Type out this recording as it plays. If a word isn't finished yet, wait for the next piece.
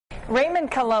Raymon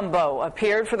Colombo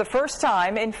appeared for the first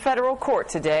time in federal court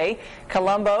today.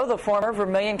 Colombo, the former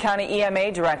Vermillion County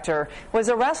EMA Director, was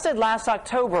arrested last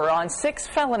October on 6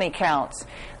 felony counts.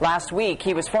 Last week,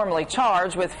 he was formally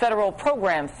charged with federal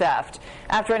program theft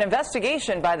after an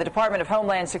investigation by the Department of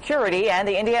Homeland Security and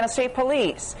the Indiana State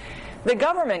Police. The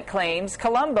government claims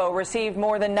Colombo received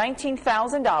more than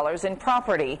 $19,000 in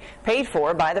property paid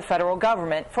for by the federal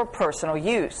government for personal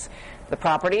use. The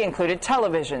property included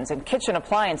televisions and kitchen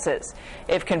appliances.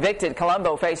 If convicted,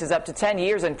 Colombo faces up to 10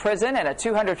 years in prison and a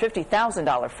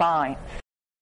 $250,000 fine.